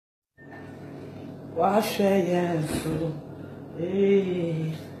Wash yes,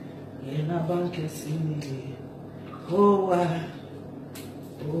 eh, in a bank sini. Oh,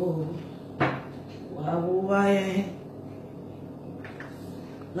 why?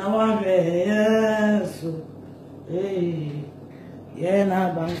 Now I'm yes, eh, in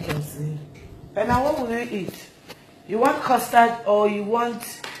a bank sini. And now what will you eat? You want custard or you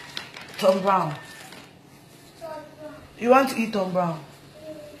want Tom Brown? You want to eat Tom Brown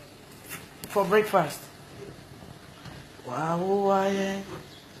for breakfast? Wow,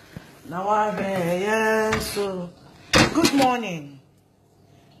 now I yes. So good morning.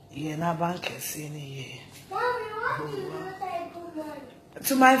 Na bank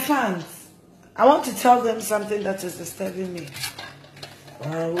to my fans, I want to tell them something that is disturbing me.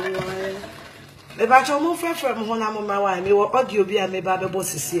 Wow, if I told you from when I'm on my way, me will audio be a me baby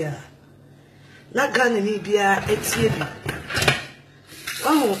boss here. Not gonna need be a etienne.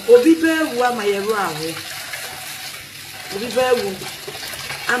 Oh, Obi Bear, who am I a row? Obi Bear,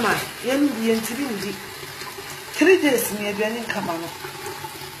 Ama, yen be in 3 days, me a beginning come on.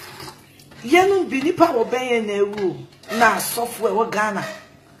 Yen be nipa obey in a room. Na software wa Ghana.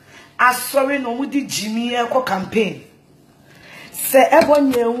 As sorry no mudi Jimmy Eco campaign. Se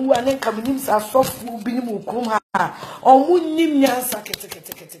ebonye wu ane kaminim sa software bi ni mu krum ha. Omu nim nyansa kete.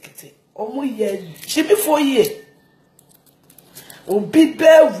 Omu ye Jimmy for ye. Obi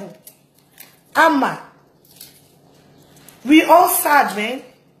bewu. Ama. We all sad, man.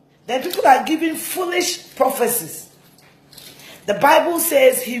 Then people are giving foolish prophecies. The Bible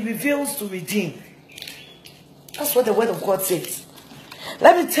says he reveals to redeem. That's what the word of God says.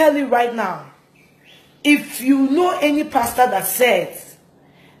 Let me tell you right now. If you know any pastor that says,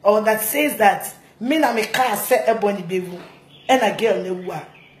 or that says that, Mina Mekaya said Ebony Bevu, and a girl Newa,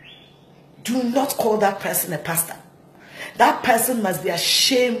 do not call that person a pastor. That person must be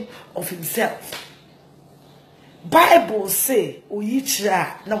ashamed of himself. Bible say,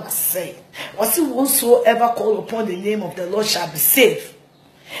 Uyichra, no say, whatsoever call upon the name of the Lord shall be saved.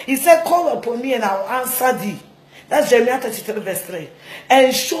 He said, call upon me and I will answer thee. That's Jeremiah 33 verse 3.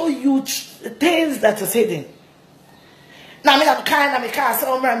 And show you things that is hidden. Now I'm kind, I'm kind,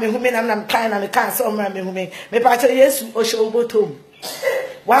 so I'm kind, I'm kind, so I'm me part yes, or show bottom.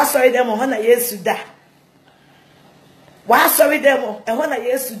 Why sorry them when I yes to die? Why sorry them and when I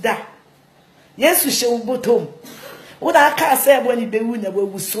yes to die? Yes, we show bottom. What I can't say when you be winner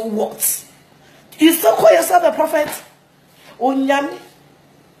will so what? You still call yourself a prophet? Oh, Nyami.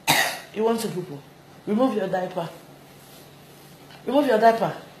 You want to people? Remove your diaper. Remove your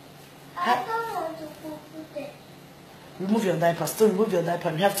diaper. I don't want to put it. Remove your diaper. Still remove your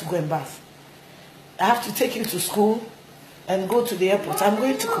diaper. You have to go and bath. I have to take you to school and go to the airport. I'm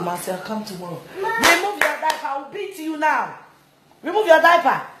going to Kumasi. I'll come tomorrow. Remove your diaper. I will beat you now. Remove your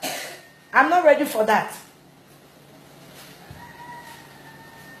diaper. I'm not ready for that.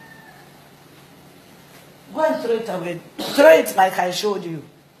 Go and throw it away. Throw it like I showed you.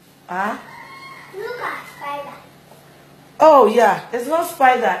 Huh? Look at spider. Oh yeah, it's not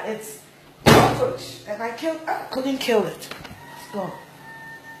spider, it's cockroach. And I couldn't kill it. Go.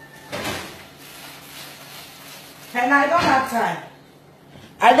 And I don't have time.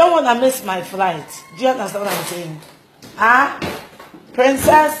 I don't want to miss my flight. Do you understand what I'm saying? Huh?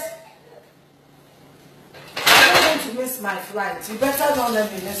 Princess? I'm not going to miss my flight. You better not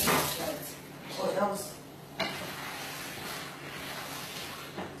let me miss my flight. Oh, that was...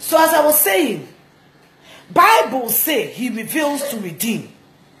 So as I was saying, Bible say he reveals to redeem.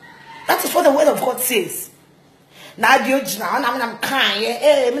 That is what the word of God says. Now I'm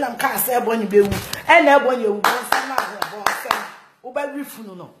kind, I'm kind say ebony be wu, and ebony wu bon sama bon sem. Oba rifu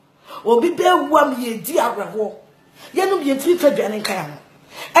no no. Obi be wu am ye di awerho. Ye no ye tri faduane kan no.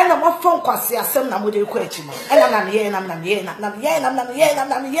 And I'm off from kwase asem na mo de ko achi mo. And na ye na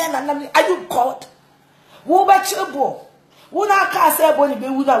are you called? Wo ba chebo. Wo na ka say ebony be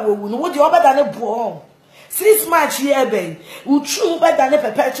wu na wo no. Wo de obeda ne bo. 6 months here be. Wo true better than a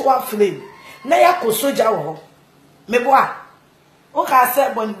perpetual flame. Na ya ko soja wo. Meboa. O ka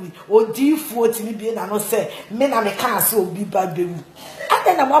say boni wi. O di fu otimi bi na no say me na me ka say obi ba bewu.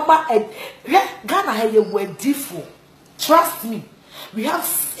 Ade na mama Ghana ha ye wadifu. Trust me. We have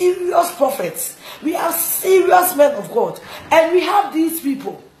serious prophets. We have serious men of God. And we have these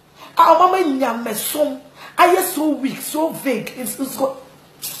people. Our mama nyamesom. I am so weak, so vague. It's God.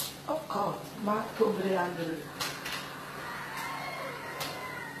 Oh God. My probably under.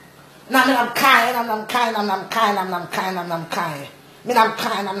 Now I'm kind, I'm kind. Me I'm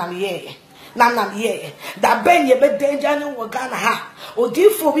kind, I'm yeah. Now that ben ye be danger no Ghana ha. O di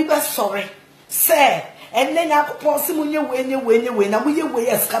for we be sorry. Say and then I could possibly when I'm we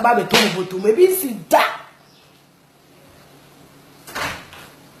as Kababe to maybe see that.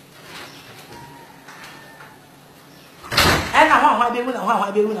 And I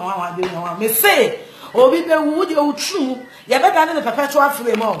say, oh, we would you true, you better than the perpetual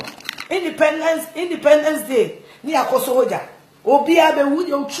flame. Independence Day, near Kosoja. Oh, be a would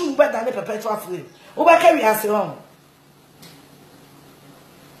you true better than the perpetual flame. Oh, I carry us along.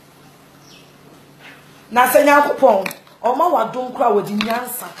 Na se Nyankopon oma wadom kra wodi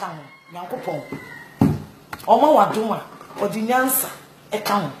nyansa ka ho Nyankopon oma wadom a wodi nyansa e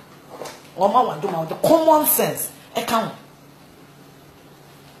ka ho oma wadom a the common sense e ka ho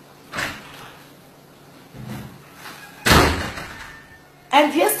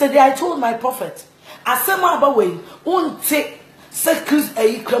and yesterday I told my prophet asema abawe unte secret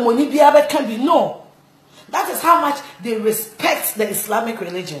kramoni bia be can be no that is how much they respect the Islamic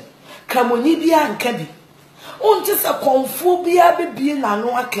religion kramoni bia nka bi unti se konfu bia be na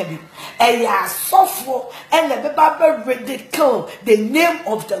no akabi eya sofo and the Bible ridicule the name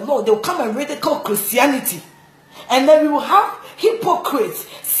of the Lord. They will come and ridicule Christianity, and then we will have hypocrites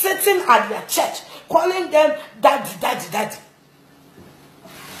sitting at their church calling them daddy.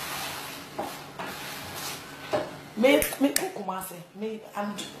 Me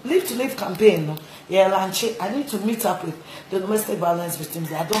I'm live to live campaign no yeah lunch I need to meet up with the domestic violence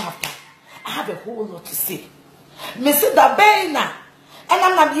victims. I don't have time. I have a whole lot to say. Me see that bena and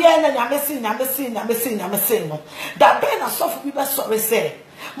I'm not here and I'm missing no that bena suffer people sorry say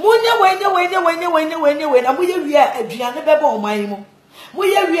munya when and we are aduane beba o man mu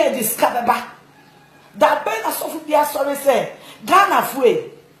we are discover ba that bena suffer people sorry say Ghana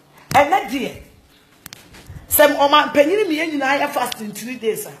fue and na die some oman penini me nyina ya fast in 3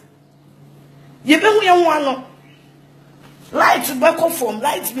 days ye be hu ye ho ano light be ko form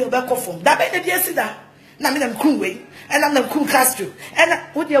light be form that be na die si da na me dem crew we and I'm them crew Castro and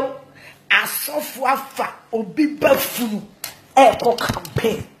wo de asofo afa obi bafunu e ko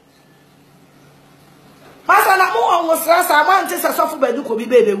campaign masa na mo won srasa ma nte sofo badu ko bi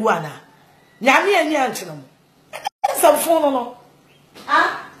bebe wu ana nyame ani ankyere mo some phone no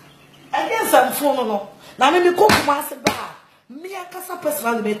again some phone no na me ko kuma se ba me akasa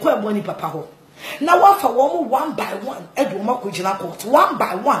personally me ko e boni papa ho na wafa wo one by one edu ma ko gina court one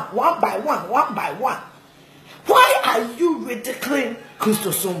by one. Why are you ridiculing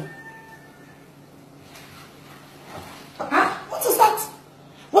Christosum? What is that?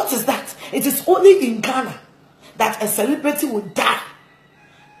 What is that? It is only in Ghana that a celebrity will die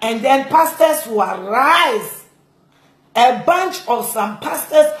and then pastors will arise. A bunch of some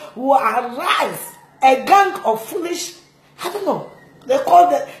pastors will arise. A gang of foolish, I don't know. They call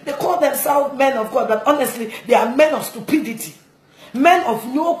themselves men of God, but honestly, they are men of stupidity. Men of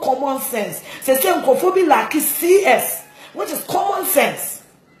no common sense. Say xenophobia like CS, which is common sense.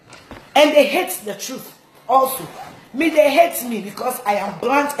 And they hate the truth also. Me, they hate me because I am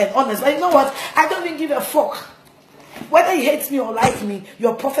blunt and honest. But you know what? I don't even give a fuck. Whether you hate me or like me,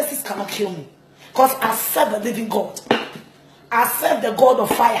 your prophecies cannot kill me. Because I serve the living God. I serve the God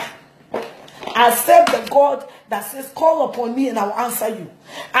of fire. I serve the God that says, call upon me and I will answer you.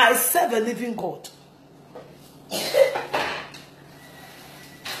 I serve the living God.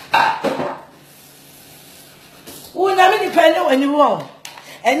 When you wrong,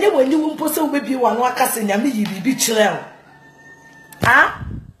 and then when you won't post a baby one workers in Yami, you be children.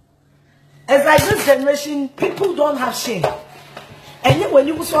 As like this generation, people don't have shame. And then when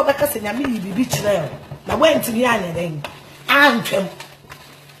you saw the cousin Yami, you be children. Now went to the island then. I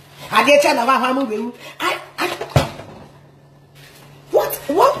get you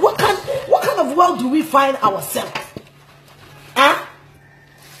what kind of world do we find ourselves?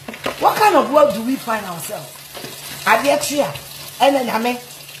 What kind of world do we find ourselves? I get you, and then I mean,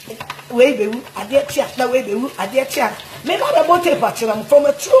 wait, I get you, no way, I get you. Maybe I don't take I'm from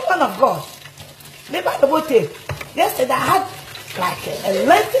a true man of God. Maybe I don't take. Yesterday I had like a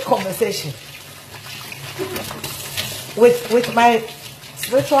lengthy conversation with my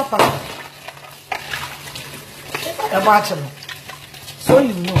spiritual father about him. So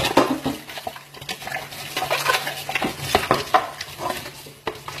you know.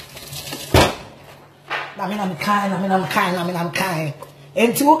 I'm kind.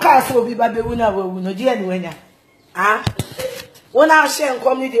 And two cars will be by the winner, will no dear winner. One hour share and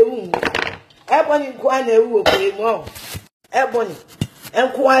come to the room. Ebony Kwane will pay more. Ebony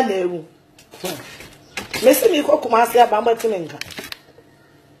and Kwane. Listen, me cook myself, Bamba Timinka.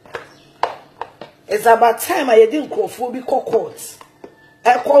 It's about time I didn't call for be courts.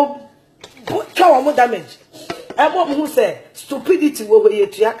 I call put more damage. I want who say stupidity over your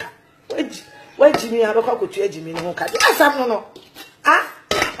tiaka. When Jimmy I go to Jimmy no ka. No. Ah?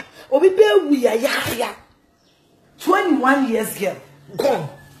 Obi be we ya. 21 years girl gone.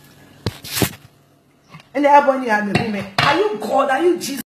 And everybody are you God? Are you Jesus?